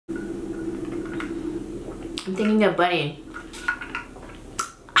I'm thinking of bunny.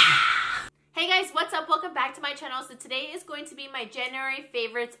 Hey guys, what's up? Welcome back to my channel. So today is going to be my January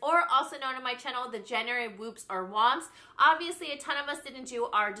favorites, or also known on my channel, the January Whoops or Womps. Obviously, a ton of us didn't do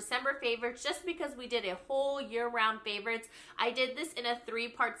our December favorites just because we did a whole year-round favorites. I did this in a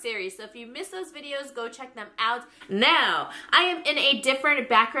 3-part series, so if you missed those videos, go check them out. Now, I am in a different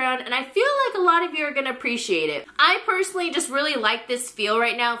background, and I feel like a lot of you are going to appreciate it. I personally just really like this feel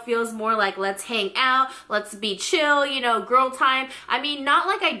right now. It feels more like let's hang out, let's be chill, you know, girl time. I mean, not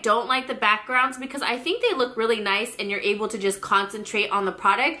like I don't like the backgrounds, because I think they look really nice and you're able to just concentrate on the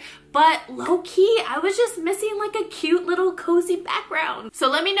product. But low-key, I was just missing like a cute little cozy background. So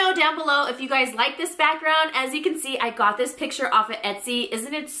let me know down below if you guys like this background. As you can see, I got this picture off of Etsy.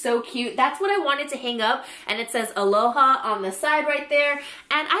 Isn't it so cute? That's what I wanted to hang up, and it says Aloha on the side right there.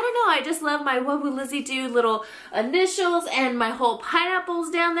 And I don't know, I just love my WhatWouldLizzyDo little initials and my whole pineapples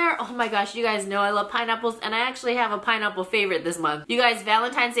down there. Oh my gosh, you guys know I love pineapples, and I actually have a pineapple favorite this month. You guys,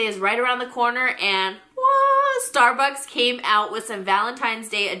 Valentine's Day is right around the corner, and Starbucks came out with some Valentine's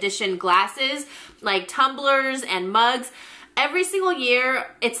Day edition glasses, like tumblers and mugs. Every single year,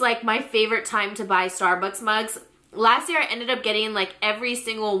 it's like my favorite time to buy Starbucks mugs. Last year, I ended up getting like every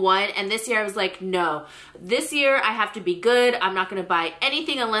single one, and this year I was like, no. This year, I have to be good. I'm not gonna buy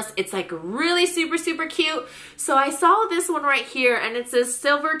anything unless it's like really super, super cute. So I saw this one right here, and it's a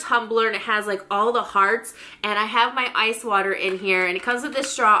silver tumbler, and it has like all the hearts, and I have my ice water in here, and it comes with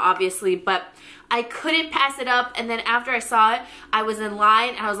this straw, obviously, but I couldn't pass it up. And then after I saw it, I was in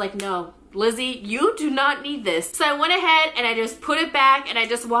line, and I was like, no, Lizzy, you do not need this. So I went ahead and I just put it back, and I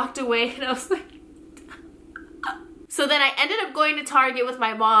just walked away, and I was like, so then I ended up going to Target with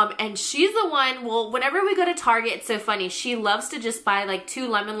my mom, and she's the one, well, whenever we go to Target, it's so funny. She loves to just buy like 2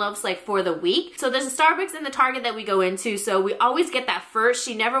 lemon loaves like for the week. So there's a Starbucks in the Target that we go into, so we always get that first.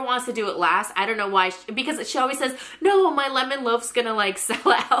 She never wants to do it last. I don't know why, because she always says, no, my lemon loaf's gonna like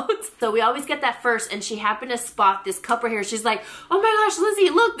sell out. So we always get that first, and she happened to spot this cup right here. She's like, oh my gosh, Lizzy,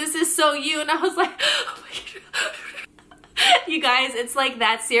 look, this is so you. And I was like, oh my God. You guys, it's like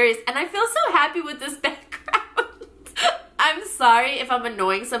that serious. And I feel so happy with this background. I'm sorry if I'm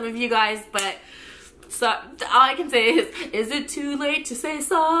annoying some of you guys, but so all I can say is it too late to say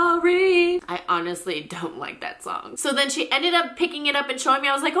sorry? I honestly don't like that song. So then she ended up picking it up and showing me.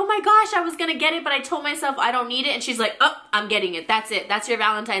 I was like, oh my gosh, I was gonna get it, but I told myself I don't need it. And she's like, oh, I'm getting it. That's it. That's your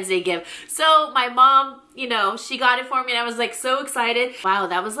Valentine's Day gift. So my mom, you know, she got it for me, and I was like so excited. Wow,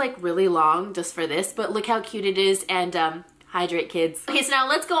 that was like really long just for this, but look how cute it is. And hydrate, kids. Okay, so now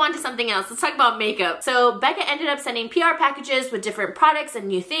let's go on to something else. Let's talk about makeup. So Becca ended up sending PR packages with different products and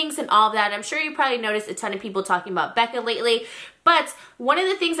new things and all of that. I'm sure you probably noticed a ton of people talking about Becca lately. But one of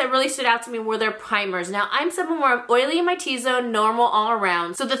the things that really stood out to me were their primers. Now, I'm someone where I'm oily in my T-zone, normal all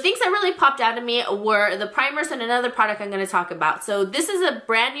around. So the things that really popped out at me were the primers and another product I'm going to talk about. So this is a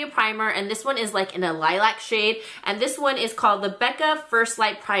brand new primer, and this one is like in a lilac shade. And this one is called the Becca First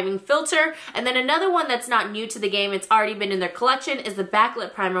Light Priming Filter. And then another one that's not new to the game, it's already been in their collection, is the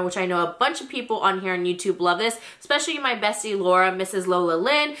Backlit Primer, which I know a bunch of people on here on YouTube love this, especially my bestie Laura, Mrs. Lola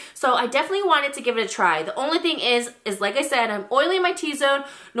Lynn. So I definitely wanted to give it a try. The only thing is like I said, I'm oily in my T-zone,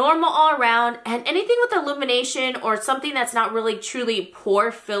 normal all around, and anything with illumination or something that's not really truly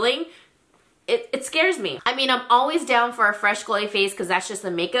pore filling, it scares me. I mean, I'm always down for a fresh glowy face because that's just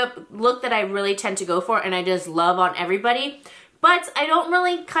the makeup look that I really tend to go for, and I just love on everybody. But I don't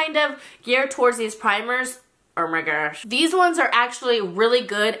really kind of gear towards these primers. Oh my gosh. These ones are actually really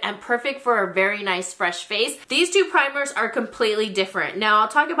good and perfect for a very nice fresh face. These two primers are completely different. Now I'll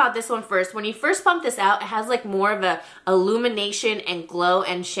talk about this one first. When you first pump this out, it has like more of a illumination and glow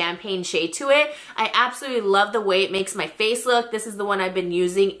and champagne shade to it. I absolutely love the way it makes my face look. This is the one I've been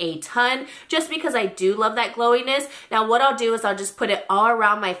using a ton just because I do love that glowiness. Now what I'll do is I'll just put it all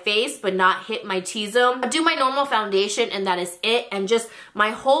around my face but not hit my T-zone. I'll do my normal foundation and that is it, and just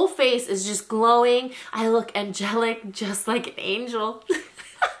my whole face is just glowing. I look angelic, just like an angel.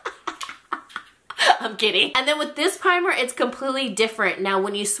 I'm kidding. And then with this primer, it's completely different. Now,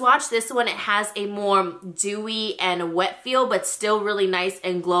 when you swatch this one, it has a more dewy and wet feel, but still really nice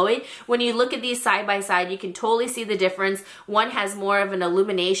and glowy. When you look at these side by side, you can totally see the difference. One has more of an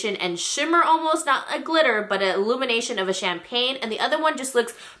illumination and shimmer almost, not a glitter, but an illumination of a champagne. And the other one just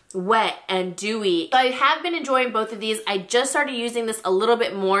looks wet and dewy. So I have been enjoying both of these. I just started using this a little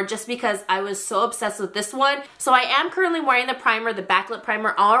bit more just because I was so obsessed with this one. So I am currently wearing the primer, the backlit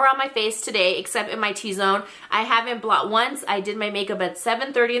primer, all around my face today, except in my my T-zone. I haven't blot once. I did my makeup at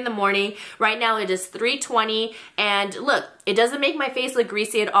 7:30 in the morning. Right now it is 3:20, and look, it doesn't make my face look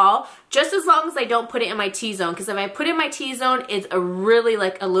greasy at all, just as long as I don't put it in my T-zone, because if I put it in my T-zone, it's really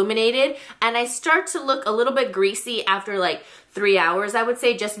like illuminated, and I start to look a little bit greasy after like 3 hours, I would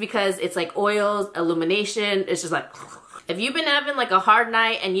say, just because it's like oils, illumination, it's just like... If you've been having like a hard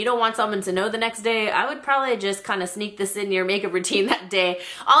night and you don't want someone to know the next day, I would probably just kind of sneak this in your makeup routine that day.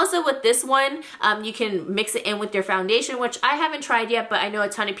 Also with this one, you can mix it in with your foundation, which I haven't tried yet, but I know a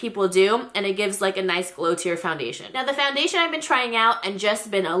ton of people do, and it gives like a nice glow to your foundation. Now the foundation I've been trying out and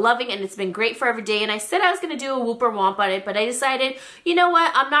just been loving, and it's been great for every day, and I said I was going to do a whoop or womp on it, but I decided, you know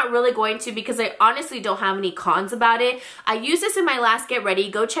what, I'm not really going to, because I honestly don't have any cons about it. I used this in my last Get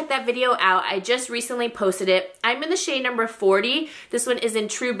Ready. Go check that video out. I just recently posted it. I'm in the shade number 40. This one is in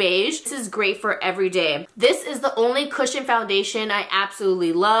True Beige. This is great for every day. This is the only cushion foundation I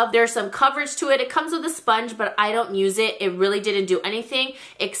absolutely love. There's some coverage to it. It comes with a sponge, but I don't use it. It really didn't do anything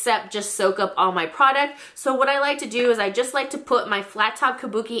except just soak up all my product. So what I like to do is I just like to put my flat top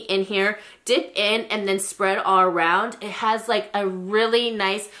kabuki in here, dip in, and then spread all around. It has like a really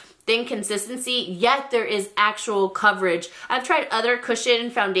nice thin consistency, yet there is actual coverage. I've tried other cushion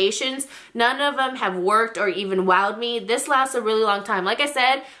foundations. None of them have worked or even wowed me. This lasts a really long time. Like I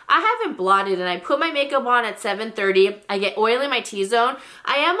said, I haven't blotted, and I put my makeup on at 7:30. I get oily in my T-zone.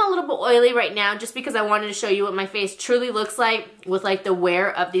 I am a little bit oily right now just because I wanted to show you what my face truly looks like with like the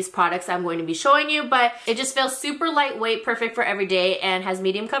wear of these products I'm going to be showing you, but it just feels super lightweight, perfect for every day, and has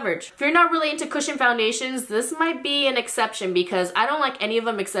medium coverage. If you're not really into cushion foundations, this might be an exception because I don't like any of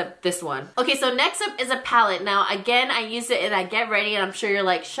them except this one. Okay, so next up is a palette. Now again, I used it in that Get Ready, and I'm sure you're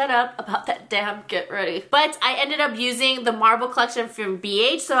like, shut up about that damn Get Ready. But I ended up using the Marble collection from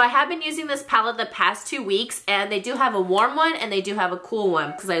Beige. So I have been using this palette the past 2 weeks, and they do have a warm one and they do have a cool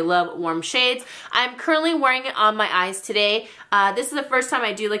one because I love warm shades. I'm currently wearing it on my eyes today. This is the first time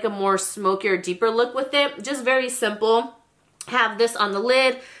I do like a more smokier, deeper look with it. Just very simple. Have this on the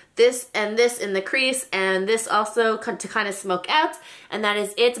lid, this and this in the crease, and this also to kind of smoke out, and that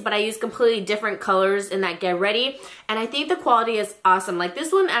is it. But I use completely different colors in that Get Ready, and I think the quality is awesome. Like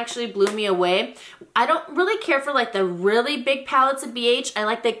this one actually blew me away. I don't really care for like the really big palettes of BH. I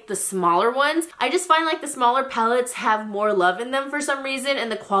like the smaller ones. I just find like the smaller palettes have more love in them for some reason,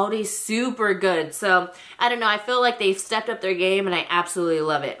 and the quality is super good. So I don't know, I feel like they've stepped up their game, and I absolutely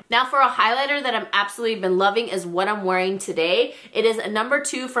love it. Now for a highlighter that I'm absolutely been loving is what I'm wearing today. It is a number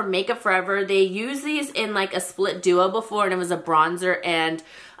 2 from Makeup Forever. They use these in like a split duo before, and it was a bronzer and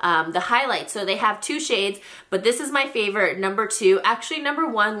the highlight. So they have 2 shades, but this is my favorite, number 2. Actually, number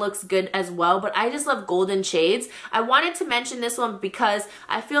 1 looks good as well, but I just love golden shades. I wanted to mention this one because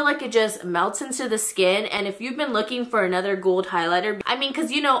I feel like it just melts into the skin, and if you've been looking for another gold highlighter, I mean,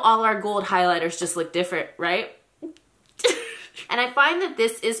 because you know all our gold highlighters just look different, right? And I find that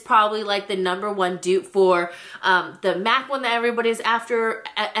this is probably like the number 1 dupe for the MAC one that everybody's after,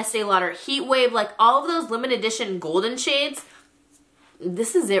 Estee Lauder Heat Wave, like all of those limited edition golden shades.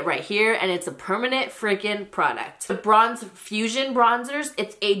 This is it right here, and it's a permanent freaking product. The Bronze Fusion bronzers,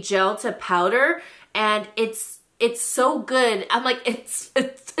 it's a gel to powder, and it's so good. I'm like,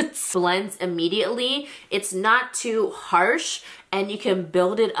 it blends immediately. It's not too harsh, and you can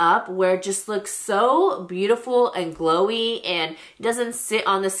build it up where it just looks so beautiful and glowy, and it doesn't sit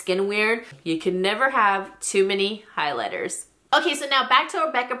on the skin weird. You can never have too many highlighters. Okay, so now back to a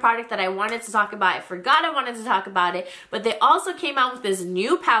Becca product that I wanted to talk about. I forgot I wanted to talk about it, but they also came out with this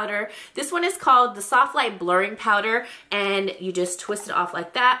new powder. This one is called the Soft Light Blurring Powder, and you just twist it off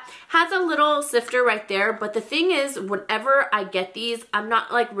like that. Has a little sifter right there, but the thing is, whenever I get these, I'm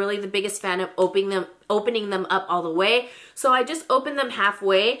not like really the biggest fan of opening them up all the way. So I just open them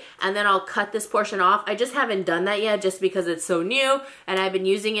halfway, and then I'll cut this portion off. I just haven't done that yet just because it's so new, and I've been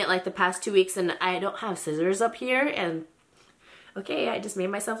using it like the past 2 weeks, and I don't have scissors up here, and okay, I just made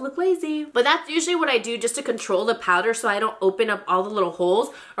myself look lazy. But that's usually what I do just to control the powder so I don't open up all the little holes,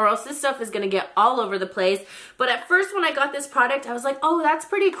 or else this stuff is gonna get all over the place. But at first when I got this product, I was like, oh, that's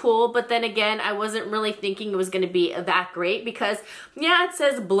pretty cool. But then again, I wasn't really thinking it was gonna be that great because, yeah, it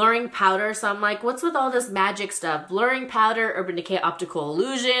says blurring powder. So I'm like, what's with all this magic stuff? Blurring powder, Urban Decay Optical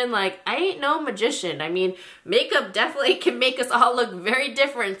Illusion. Like, I ain't no magician. I mean, makeup definitely can make us all look very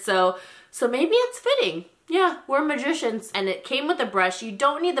different. So maybe it's fitting. Yeah, we're magicians. And it came with a brush. You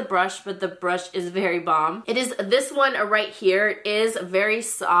don't need the brush, but the brush is very bomb. It is this one right here. It is very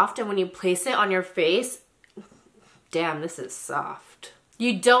soft, and when you place it on your face, damn, this is soft.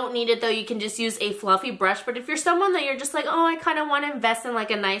 You don't need it though. You can just use a fluffy brush, but if you're someone that you're just like, oh, I kind of want to invest in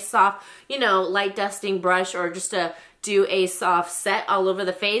like a nice soft, you know, light dusting brush, or just to do a soft set all over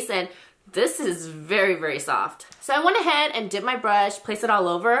the face, and This is very, very soft. So I went ahead and dipped my brush, placed it all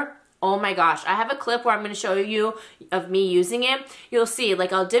over. Oh my gosh, I have a clip where I'm going to show you of me using it. You'll see,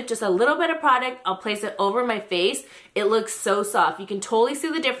 like I'll dip just a little bit of product, I'll place it over my face. It looks so soft. You can totally see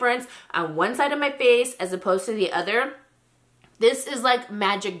the difference on one side of my face as opposed to the other. This is like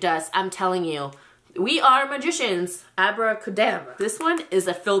magic dust, I'm telling you. We are magicians. Abracadabra. This one is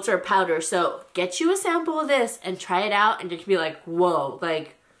a filter powder, so get you a sample of this and try it out and you can be like, whoa,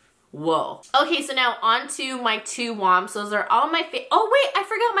 like, whoa. Okay, so now on to my two Womps. Those are all my oh wait, I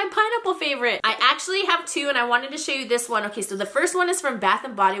forgot my pineapple favorite. I actually have two and I wanted to show you this one. Okay, so the first one is from Bath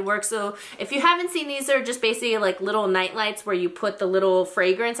 & Body Works. So if you haven't seen these, they're just basically like little night lights where you put the little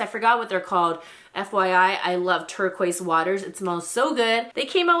fragrance. I forgot what they're called. FYI, I love turquoise waters. It smells so good. They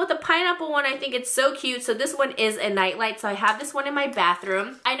came out with a pineapple one. I think it's so cute. So this one is a nightlight. So I have this one in my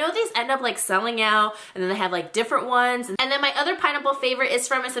bathroom. I know these end up like selling out and then they have like different ones. And then my other pineapple favorite is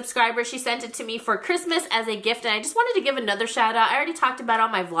from a subscriber. She sent it to me for Christmas as a gift and I just wanted to give another shout out. I already talked about it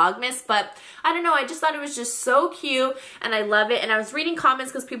on my Vlogmas, but I don't know. I just thought it was just so cute and I love it. And I was reading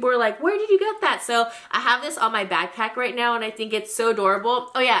comments because people were like, where did you get that? So I have this on my backpack right now and I think it's so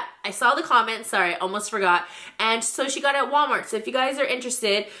adorable. Oh yeah, I saw the comments. Sorry, almost forgot. And so she got it at Walmart. So if you guys are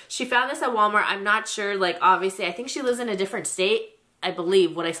interested, she found this at Walmart. I'm not sure, like obviously, I think she lives in a different state. I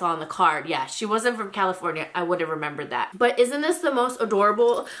believe what I saw on the card. Yeah, she wasn't from California. I would have remembered that. But isn't this the most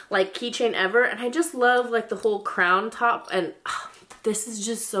adorable like keychain ever? And I just love like the whole crown top and this is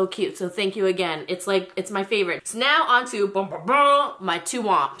just so cute. So thank you again. It's like, it's my favorite. So now on to my two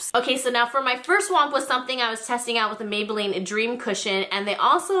Womps. Okay, so now for my first Womp was something I was testing out with the Maybelline Dream Cushion. And they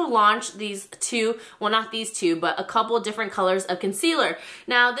also launched these two, well not these two, but a couple different colors of concealer.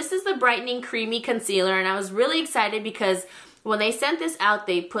 Now this is the Brightening Creamy Concealer and I was really excited because when they sent this out,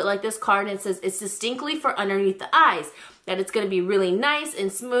 they put like this card and it says it's distinctly for underneath the eyes. That it's going to be really nice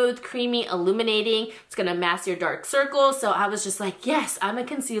and smooth, creamy, illuminating. It's going to mask your dark circles. So I was just like, yes, I'm a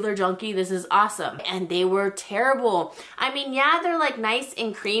concealer junkie. This is awesome. And they were terrible. I mean, yeah, they're like nice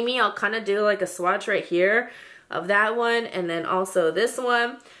and creamy. I'll kind of do like a swatch right here of that one and then also this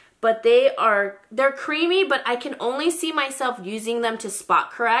one. But they're creamy, but I can only see myself using them to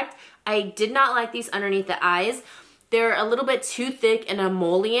spot correct. I did not like these underneath the eyes. They're a little bit too thick and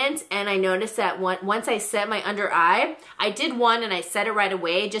emollient, and I noticed that once I set my under eye, I did one and I set it right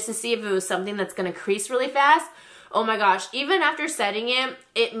away just to see if it was something that's gonna crease really fast. Oh my gosh, even after setting it,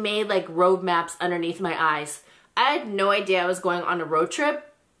 it made like road maps underneath my eyes. I had no idea I was going on a road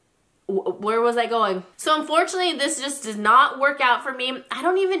trip. Where was I going? So unfortunately, this just does not work out for me. I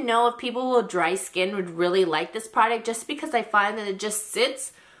don't even know if people with dry skin would really like this product just because I find that it just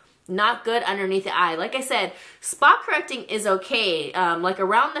sits not good underneath the eye. Like I said, spot correcting is okay. Like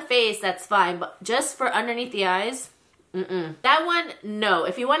around the face, that's fine. But just for underneath the eyes, that one, no.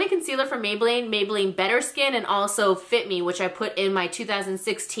 If you want a concealer from Maybelline, Maybelline Better Skin and also Fit Me, which I put in my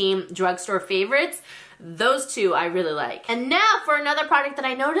 2016 drugstore favorites, those two I really like. And now for another product that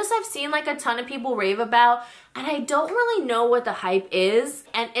I noticed I've seen like a ton of people rave about, and I don't really know what the hype is,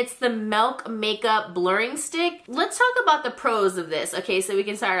 and it's the Milk Makeup Blurring Stick. Let's talk about the pros of this, okay, so we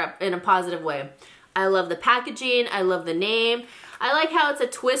can start up in a positive way. I love the packaging, I love the name, I like how it's a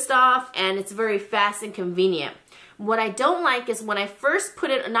twist off, and it's very fast and convenient. What I don't like is when I first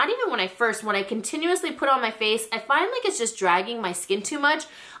put it, not even when I continuously put it on my face, I find like it's just dragging my skin too much.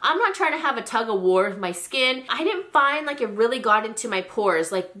 I'm not trying to have a tug of war with my skin. I didn't find like it really got into my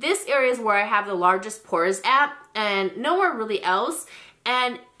pores. Like this area is where I have the largest pores at and nowhere really else.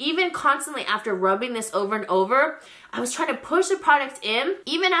 And even constantly after rubbing this over and over, I was trying to push the product in.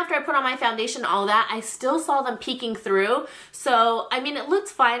 Even after I put on my foundation and all that, I still saw them peeking through. So, I mean, it looked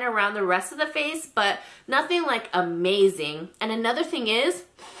fine around the rest of the face, but nothing like amazing. And another thing is,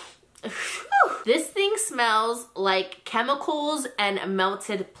 this thing smells like chemicals and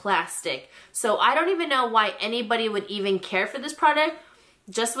melted plastic. So I don't even know why anybody would even care for this product.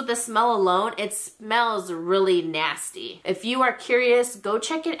 Just with the smell alone, it smells really nasty. If you are curious, go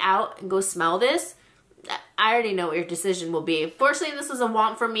check it out and go smell this. I already know what your decision will be. Fortunately, this was a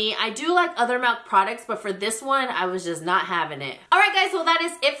Womp for me. I do like other Milk products, but for this one, I was just not having it. Alright guys, well that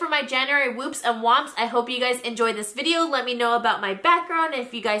is it for my January Whoops and Womps. I hope you guys enjoyed this video. Let me know about my background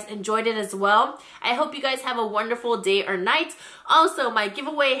if you guys enjoyed it as well. I hope you guys have a wonderful day or night. Also, my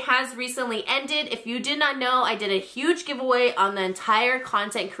giveaway has recently ended. If you did not know, I did a huge giveaway on the entire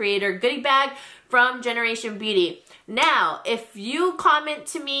content creator goodie bag from Generation Beauty. Now, if you comment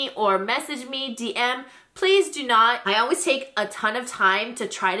to me or message me, DM, please do not. I always take a ton of time to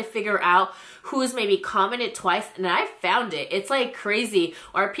try to figure out who's maybe commented twice, and I found it. It's like crazy.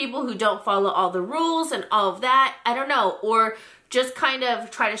 Or people who don't follow all the rules and all of that. I don't know. Or just kind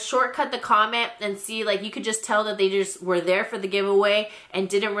of try to shortcut the comment and see, like, you could just tell that they just were there for the giveaway and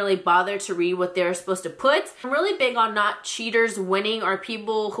didn't really bother to read what they're supposed to put. I'm really big on not cheaters winning or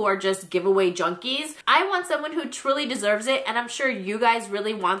people who are just giveaway junkies. I want someone who truly deserves it, and I'm sure you guys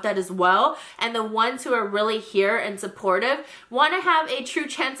really want that as well. And the ones who are really here and supportive want to have a true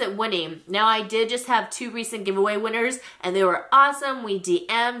chance at winning. Now, I did just have 2 recent giveaway winners, and they were awesome. We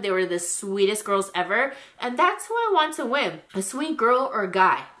DM'd. They were the sweetest girls ever, and that's who I want to win. A sweet girl or a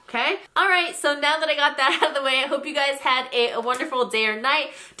guy. Okay? Alright, so now that I got that out of the way, I hope you guys had a wonderful day or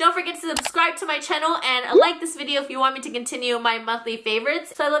night. Don't forget to subscribe to my channel and like this video if you want me to continue my monthly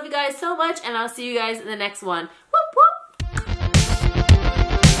favorites. So I love you guys so much, and I'll see you guys in the next one. Woo!